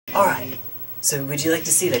Alright, so would you like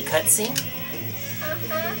to see the cutscene?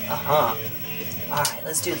 Alright,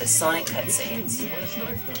 let's do the Sonic cutscenes.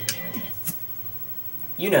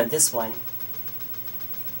 You know this one.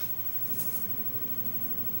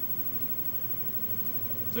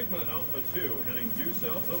 Sigma Alpha 2 heading due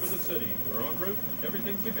south over the city. We're en route.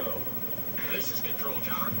 Everything's to go. This is Control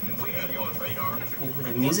Tower. We have you on radar. Ooh,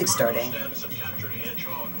 the music's starting. Status of captured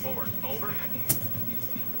hedgehog aboard. Over.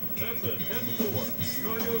 That's a 10-4.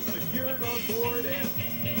 Cargo secured on board and...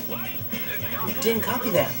 What? Didn't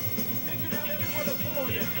copy that. Taking out everyone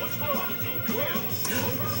aboard and what's wrong? Clear.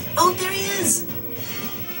 Oh, there he is!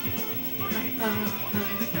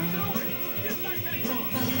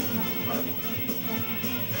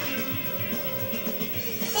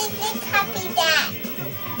 They copy that.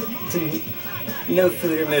 No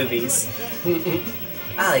food or movies.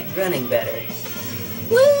 I like running better.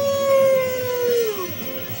 Woo!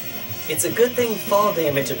 It's a good thing fall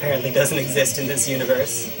damage apparently doesn't exist in this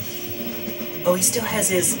universe. Oh, he still has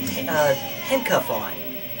his handcuff on.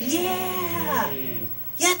 Yeah!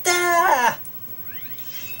 Yatta!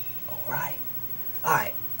 Alright.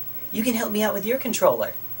 Alright. You can help me out with your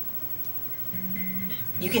controller.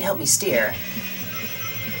 You can help me steer.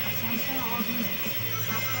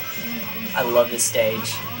 I love this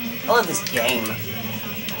stage. I love this game.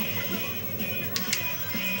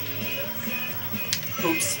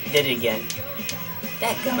 Oops, did it again.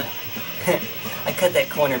 Dadgummit. I cut that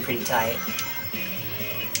corner pretty tight.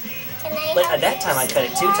 Can I But help at that you time I cut it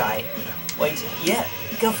too steer? tight. Wait, yeah,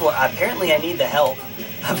 go for it. Apparently I need the help.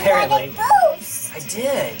 Apparently. You got a boost. I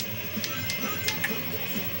did.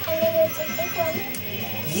 And it was a big one.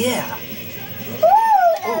 Yeah. Woo!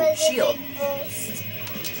 That Ooh, was shield. a big boost.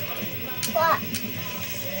 What?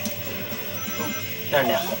 No, Can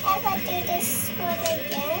no. we ever do this one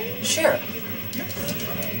again? Sure.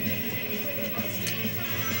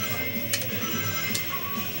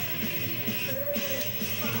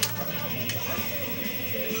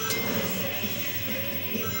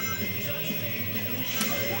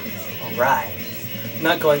 Alright. I'm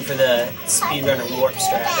not going for the speedrunner warp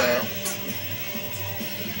strat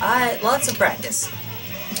there. Lots of practice.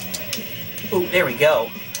 Ooh, there we go.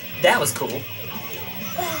 That was cool.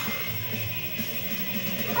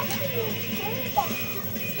 How do you do that?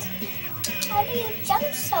 How do you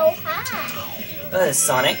jump so high?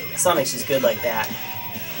 Sonic. Sonic's just good like that.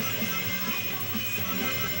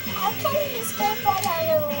 How can you skateboard on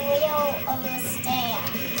a wheel of a stair?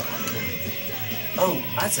 Oh,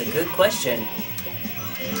 that's a good question.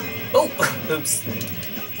 Oh, oops.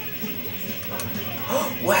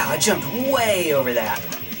 Wow, I jumped way over that.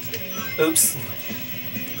 Oops.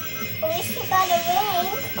 At least we got a ring.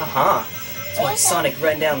 Uh-huh. That's why Sonic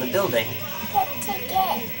ran down the building. Got to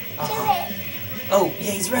get to it. Oh,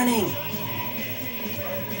 yeah, he's running.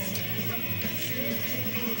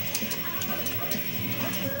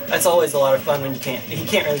 That's always a lot of fun when you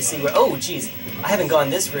can't really see where. Oh, geez, I haven't gone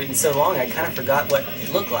this route in so long. I kind of forgot what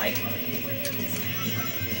it looked like.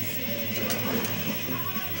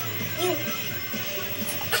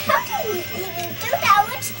 How can you even do that?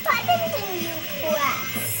 Which button do you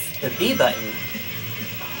press? The B button.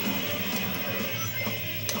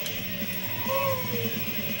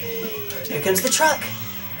 Here comes the truck.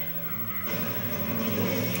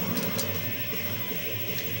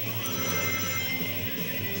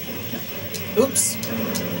 Oops.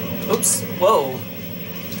 Oops. Whoa.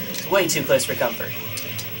 It's way too close for comfort.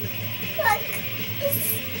 Look,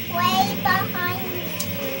 it's way behind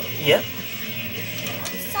you. Yep.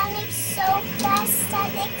 Sonic's so fast that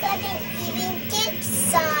they couldn't even get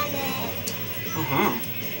Sonic. Mm-hmm.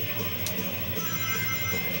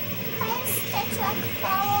 Why is the truck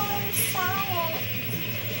following Sonic?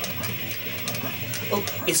 Oh,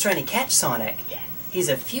 he's trying to catch Sonic. He's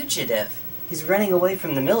a fugitive. He's running away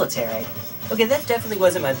from the military. Okay, that definitely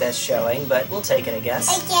wasn't my best showing, but we'll take it, I guess.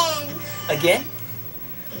 Again. Again?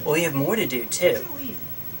 Well, we have more to do, too.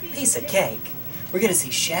 Piece of cake. We're gonna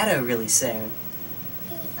see Shadow really soon.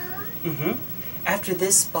 Mm-hmm. After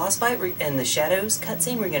this boss fight and the Shadows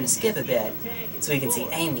cutscene, we're gonna skip a bit, so we can see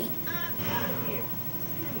Amy.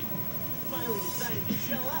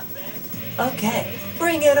 Okay,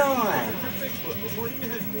 bring it on!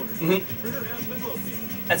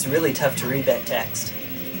 Mm-hmm. That's really tough to read that text.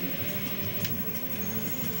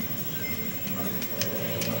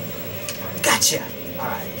 Gotcha!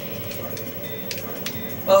 Alright.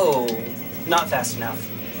 Oh, not fast enough.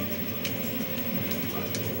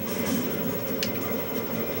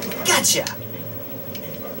 Gotcha!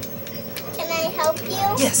 Can I help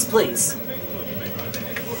you? Yes, please.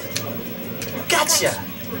 Gotcha!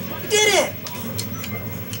 You did it!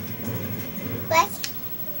 What?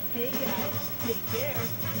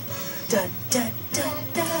 Da, da, da,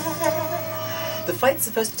 da. The fight's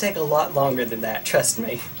supposed to take a lot longer than that, trust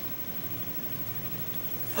me.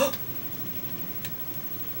 What?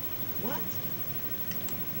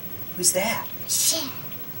 Who's that? Shit.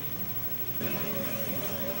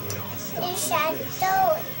 The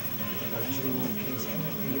shadow. Our tool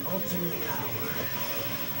containing the ultimate power.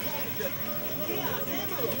 Chaos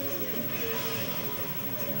Emerald!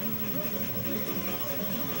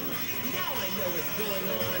 Now I know what's going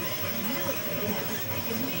on. Military hasn't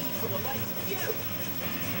taken me for the likes of you.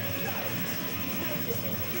 Just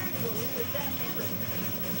be careful with that emerald.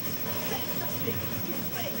 Say something, you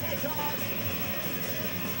fake hedgehog!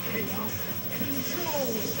 Chaos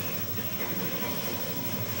control!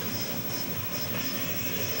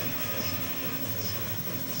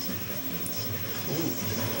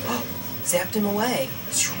 Zapped him away.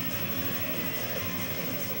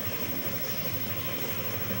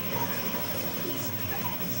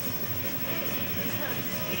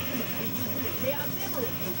 Chaos Emerald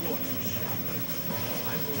reward.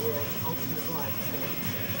 I'm the world's ultimate life.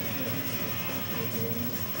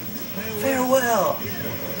 Farewell.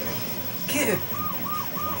 Q.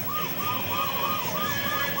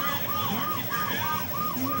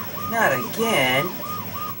 Not again.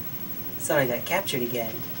 Sonic got captured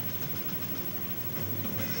again.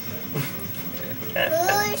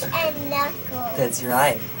 Rouge and Knuckles. That's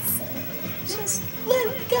right. Just let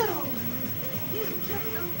it go.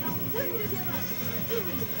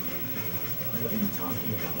 What are you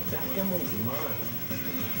talking about? That emerald's mine.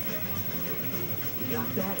 You got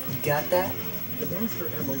that? You got that? The Master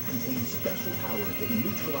Emerald contains special powers that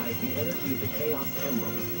neutralize the energy of the Chaos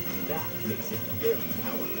Emerald. That makes it very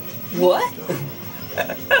powerful. What?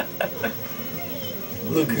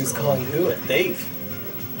 Look who's calling who a thief.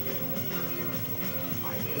 I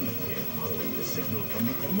came here following the signal from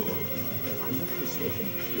the Emerald. I'm not mistaken.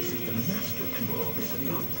 This is the Master Emerald, isn't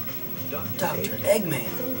it? Dr. Eggman.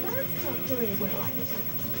 Well, I just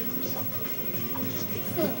something. I just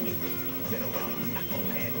been around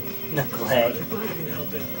Knucklehead. Knucklehead. If I can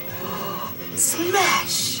help it.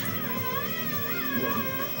 Smash!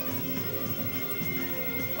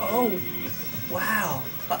 Oh, wow.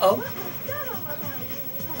 Uh-oh.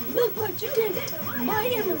 Look what you did! My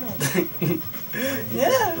emerald!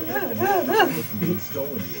 Yeah. It's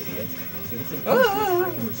stolen, you idiot. If it's in I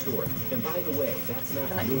can restore it. And by the way, that's not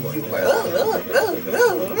Not your you.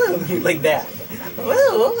 emerald. Like that.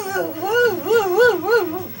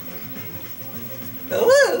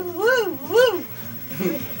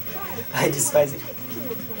 I despise it.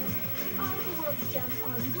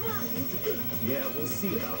 Yeah, we'll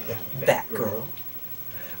see about that. Batgirl.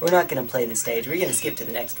 We're not going to play the stage. We're going to skip to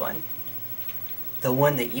the next one. The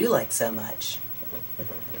one that you like so much.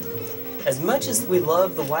 As much as we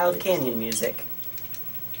love the Wild Canyon music.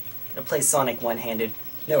 Gonna play Sonic one-handed.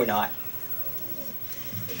 No, we're not.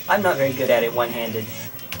 I'm not very good at it one-handed.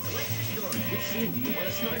 Which scene do you want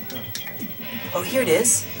to start from? Oh, here it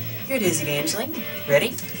is. Here it is, Evangeline.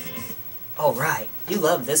 Ready? All right. You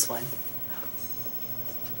love this one.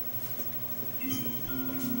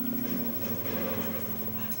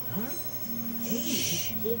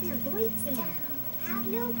 Keep your voice down. Have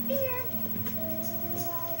no fear.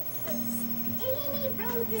 Amy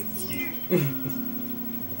Rose is here.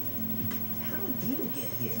 How did you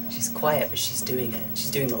get here? She's quiet, but she's doing it.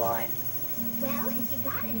 She's doing the line. Well, if you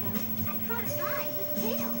gotta know, I caught a ride with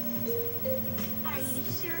Tail. Are you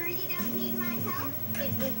sure you don't need my help?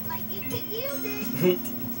 It looks like you could use it. The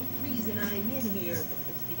reason I'm in here is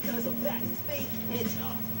because of that fake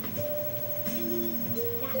hedgehog. You mean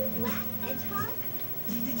that black hedgehog?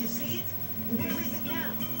 Did you see it? Where is it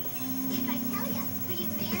now? If I tell you, will you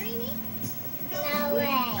marry me? No way. I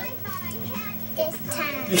thought I had this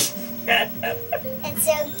time. Yeah. It's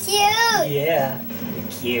so cute.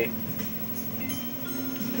 Cute.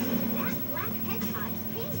 That black hedgehog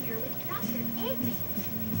came here with Dr. Eggman.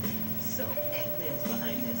 So, Eggman's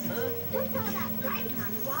behind this, huh? What's all that writing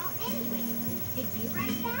on the wall anyway? Did you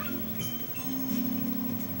write that?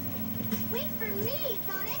 Wait for me,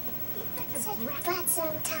 Sonic. He's such a brat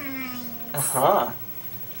sometimes. Uh-huh.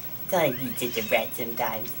 Sonic beats such a brat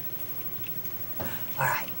sometimes.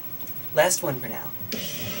 Alright. Last one for now.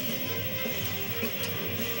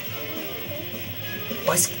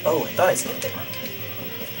 Oh, I thought I skipped it.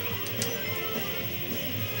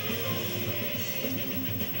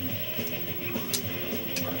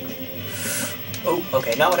 Oh,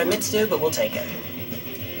 okay. Not what I meant to do, but we'll take it.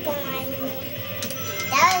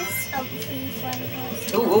 That was a pretty fun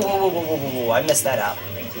one. Ooh, whoa, whoa, whoa, whoa, whoa, whoa, I messed that up.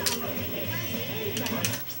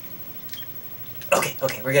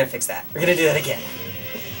 Okay, we're gonna fix that. We're gonna do that again.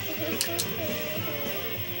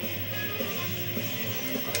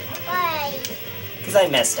 Because I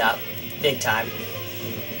messed up. Big time.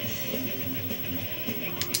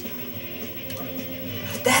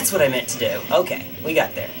 That's what I meant to do. Okay, we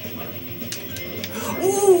got there.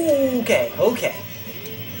 Ooh, okay, okay.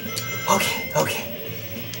 Okay, okay.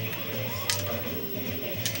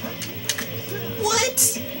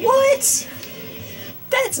 What? What?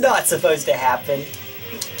 That's not supposed to happen.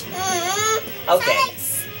 Okay.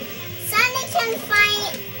 Sonic can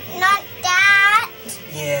fight, not that.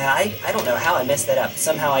 Yeah, I don't know how I messed that up.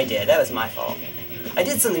 Somehow I did. That was my fault. I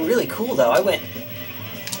did something really cool, though. I went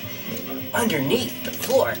underneath the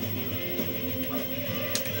floor.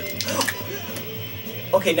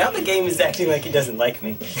 Okay, now the game is acting like it doesn't like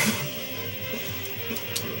me.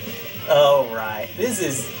 Alright, this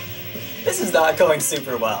is not going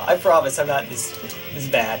super well. I promise I'm not this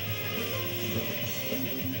bad.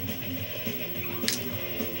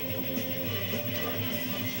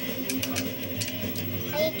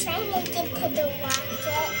 Are you trying to get to the rocket?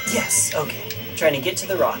 Yes, okay. Trying to get to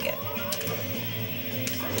the rocket.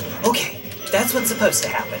 Okay, that's what's supposed to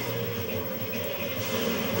happen.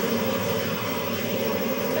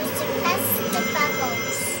 We're supposed to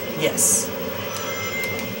bubbles. Yes.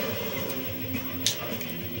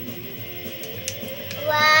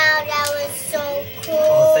 Wow, that was so cool.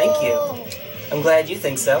 Oh, thank you. I'm glad you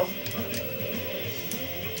think so.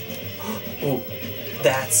 Ooh,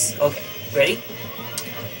 that's... okay. Ready?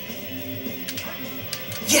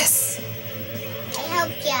 Yes! I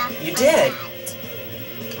helped ya. You on did. that.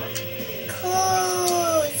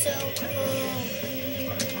 Cool, so cool.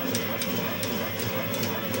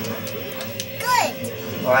 Good.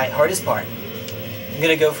 Alright, hardest part. I'm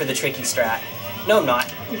gonna go for the tricky strat. No, I'm not.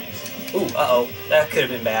 Ooh, uh-oh. That could have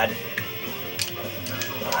been bad.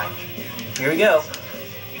 Alright. Here we go.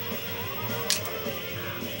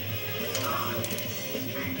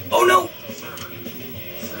 Oh, no!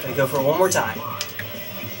 Gonna go for it one more time.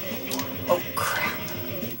 Oh, crap.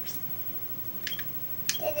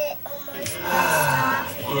 Did it almost stop?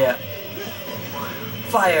 Yeah.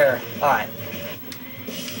 Fire! Alright.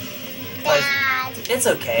 Bad. It's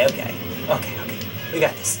okay, okay. Okay, okay. We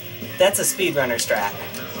got this. That's a speedrunner strat.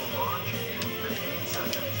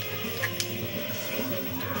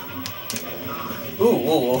 Ooh,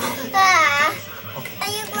 ooh, ooh. Ah. Okay. Are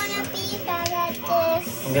you gonna be bad at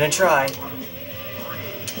this? I'm gonna try.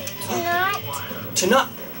 Not. To not...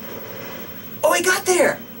 Oh, I got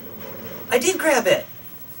there! I did grab it!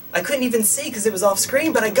 I couldn't even see because it was off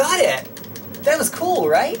screen, but I got it! That was cool,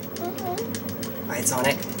 right? Mm-hmm. Alright,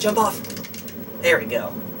 Sonic, jump off. There we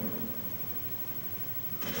go.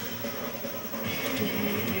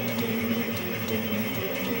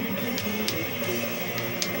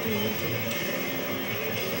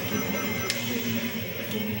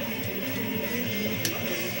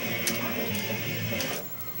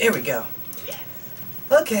 There we go.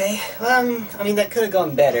 Okay, I mean, that could have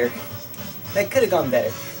gone better. That could have gone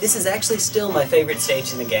better. This is actually still my favorite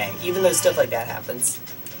stage in the game, even though stuff like that happens.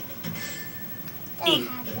 That E.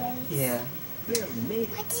 happens. Yeah.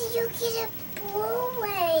 What did you get a blue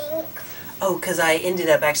ink? Oh, because I ended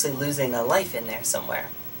up actually losing a life in there somewhere.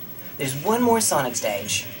 There's one more Sonic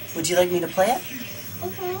stage. Would you like me to play it?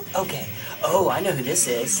 Mm-hmm. Okay. Oh, I know who this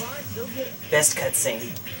is. Best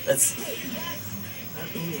cutscene. Let's...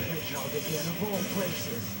 Again, of all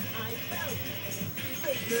places.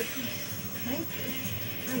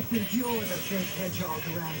 I think you're the fake hedgehog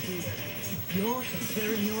around here. You're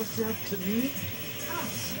comparing yourself to me?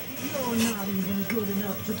 You're not even good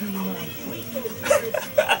enough to be my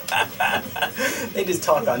friend. They just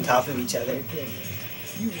talk on top of each other.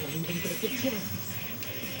 You won't even get the chance.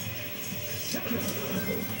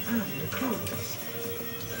 I'm the coolest.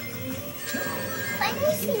 Why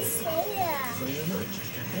does he say that? So you're not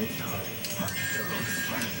just a hedgehog.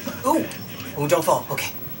 Ooh! Oh, don't fall.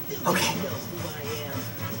 Okay. Okay. You know who I am.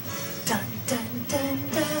 Dun, dun, dun,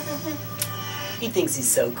 dun. He thinks he's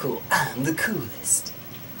so cool. I'm the coolest.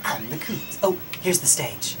 I'm the coolest. Oh, here's the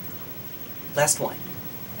stage. Last one.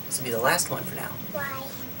 This will be the last one for now. Why?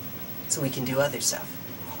 So we can do other stuff.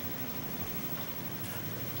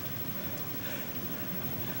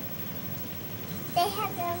 They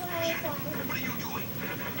have the wrong one. What are you doing?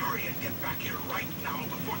 Hurry and get back here right now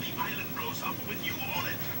before the island blows up with you on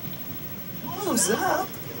it. Blows up?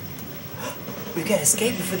 We've got to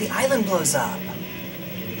escape before the island blows up. You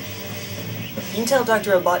can tell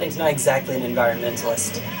Dr. Robotnik's not exactly an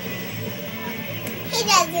environmentalist. He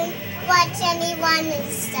doesn't watch anyone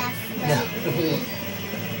and stuff. No.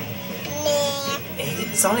 Nah.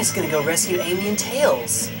 Hey, Sonic's gonna go rescue Amy and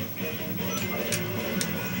Tails.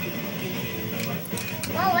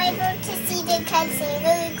 Well, we're going to see the cutscene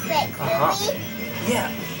really quick, will we?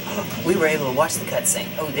 Yeah. We were able to watch the cutscene.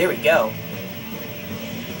 Oh, there we go.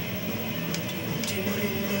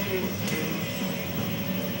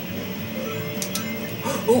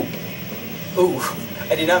 Ooh! Ooh!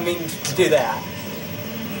 I did not mean to do that.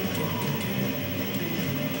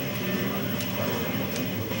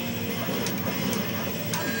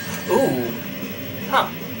 Ooh! Huh.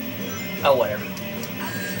 Oh, whatever.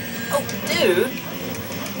 Oh, dude!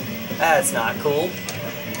 That's not cool.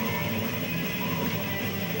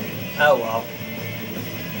 Oh, well.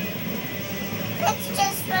 It's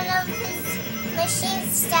just one of his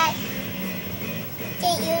machines that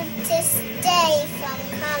get you to stay from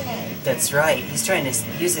Connor. That's right. He's trying to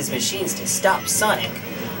use his machines to stop Sonic.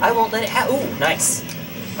 I won't let it happen. Ooh, nice.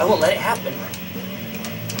 I won't let it happen.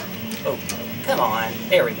 Oh, come on.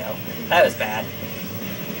 There we go. That was bad.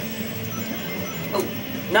 Oh,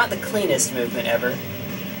 not the cleanest movement ever.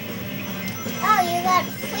 Oh, you got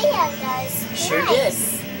 3 of those. Sure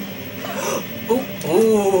Nice. did. Ooh,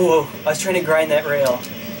 ooh! I was trying to grind that rail.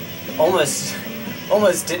 Almost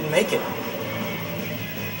didn't make it.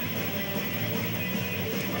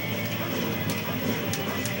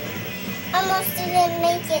 Almost didn't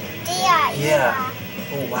make it there. Yeah.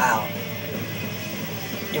 Oh, wow.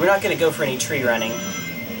 Yeah, we're not going to go for any tree running.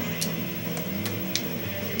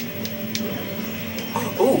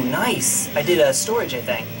 Oh, nice! I did a storage, I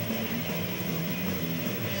think.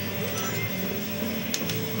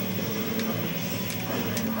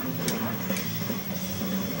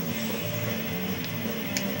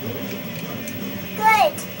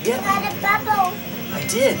 Good. Yeah. You got a bubble. I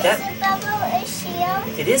did. Is That a bubble a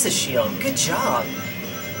shield? it is a shield. Good job.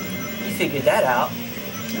 You figured that out.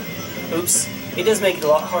 Oops. It does make it a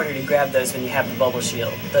lot harder to grab those when you have the bubble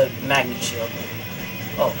shield, the magnet shield.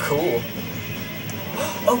 Oh, cool.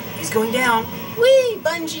 Oh, he's going down. Whee!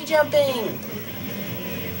 Bungee jumping!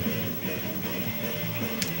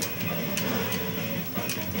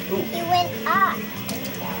 Ooh. He went up.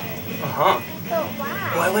 Uh-huh. But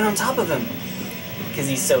why? Oh, I went on top of him. Because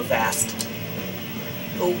he's so fast.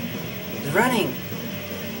 Oh, he's running.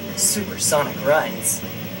 Supersonic runs.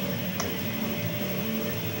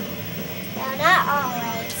 No, not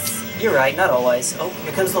always. You're right, not always. Oh,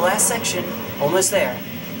 here comes the last section. Almost there.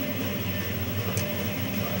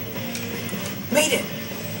 Made it!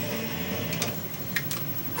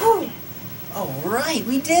 Whew! Alright,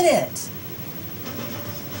 we did it!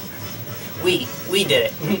 We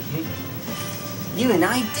did it. You and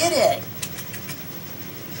I did it!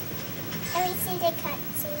 Let me see the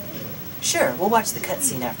cutscene. Sure, we'll watch the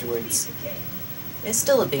cutscene afterwards. It's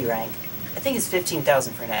still a B rank. I think it's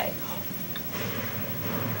 15,000 for an A.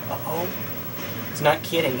 Uh-oh. He's not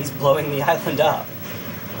kidding, he's blowing the island up.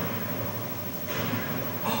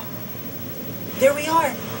 There we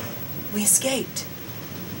are! We escaped!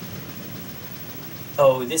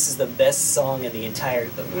 Oh, this is the best song in the entire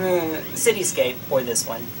Cityscape, or this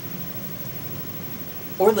one.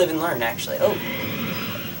 Or Live and Learn, actually. Oh.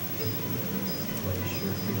 Place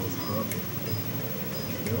sure feels broken.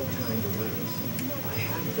 There's no time to lose. I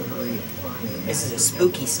have to hurry and find him. This is a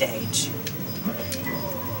spooky stage.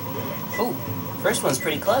 Oh, first one's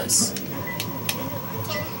pretty close.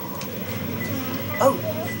 Oh,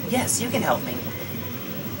 yes, you can help me.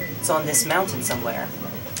 It's on this mountain somewhere.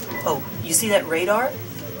 Oh, you see that radar?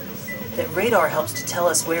 That radar helps to tell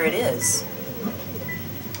us where it is.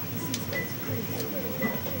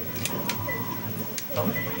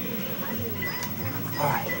 Oh.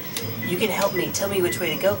 Alright. You can help me. Tell me which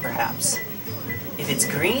way to go, perhaps. If it's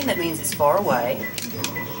green, that means it's far away.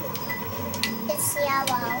 It's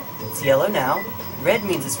yellow. It's yellow now. Red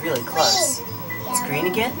means it's really close. Green. It's green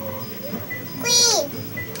again? Green.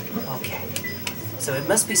 Okay. So it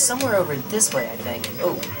must be somewhere over this way, I think.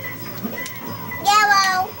 Oh,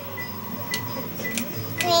 Yellow.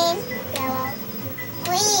 Green. Yellow.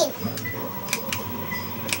 Green.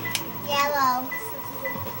 Yellow.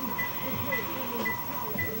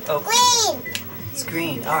 oh, Green. it's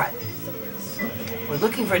green. Alright. We're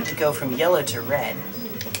looking for it to go from yellow to red.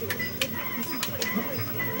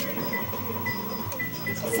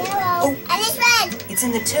 It's yellow. Oh. And it's red. It's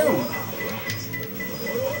in the tomb.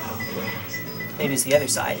 Maybe it's the other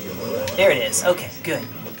side. There it is. Okay, good.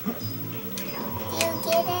 Do you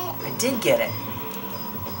get it? I did get it.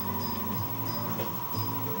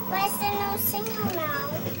 Why is there no signal now?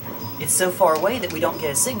 It's so far away that we don't get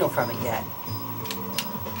a signal from it yet.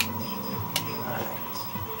 Alright.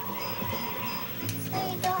 So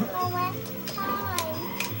you don't know what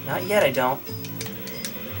time. Not yet, I don't.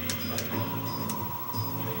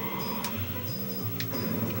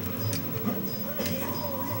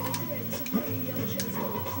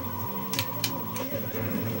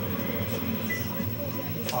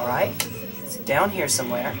 Alright, it's down here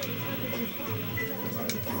somewhere.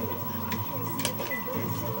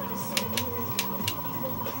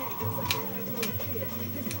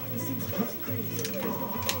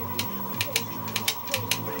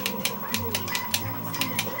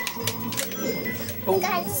 We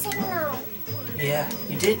got a signal. Yeah,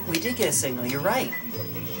 we did get a signal, you're right.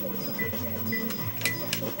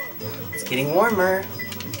 It's getting warmer.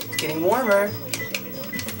 It's getting warmer.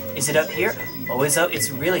 Is it up here? Oh, it's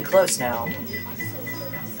really close now.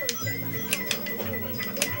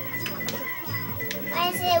 Why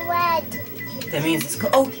is it red? That means it's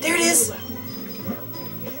oh, there it is!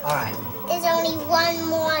 Alright, There's only one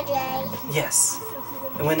more, Jay. yes.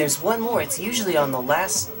 And when there's one more, it's usually on the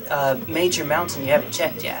last major mountain you haven't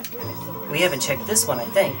checked yet. We haven't checked this one, I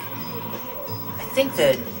think. I think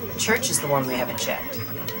the church is the one we haven't checked.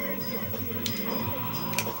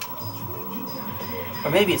 Or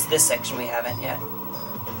maybe it's this section we haven't yet.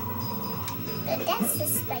 But that's the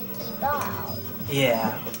spiky ball.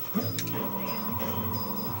 Yeah.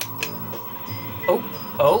 Oh,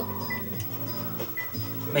 oh.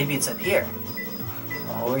 Maybe it's up here.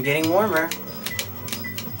 Oh, we're getting warmer.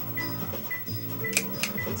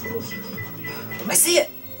 It's closer. I see it!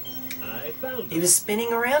 I found He it. was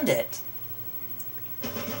spinning around it.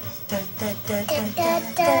 Da, da, da, Da, da,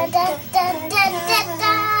 da, da, da, da, da, da,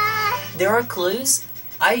 da. There are clues.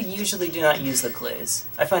 I usually do not use the clues.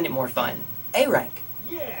 I find it more fun. A rank.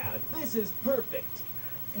 Yeah, this is perfect.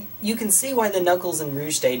 You can see why the Knuckles and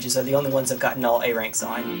Rouge stages are the only ones I've gotten all A ranks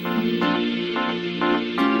on.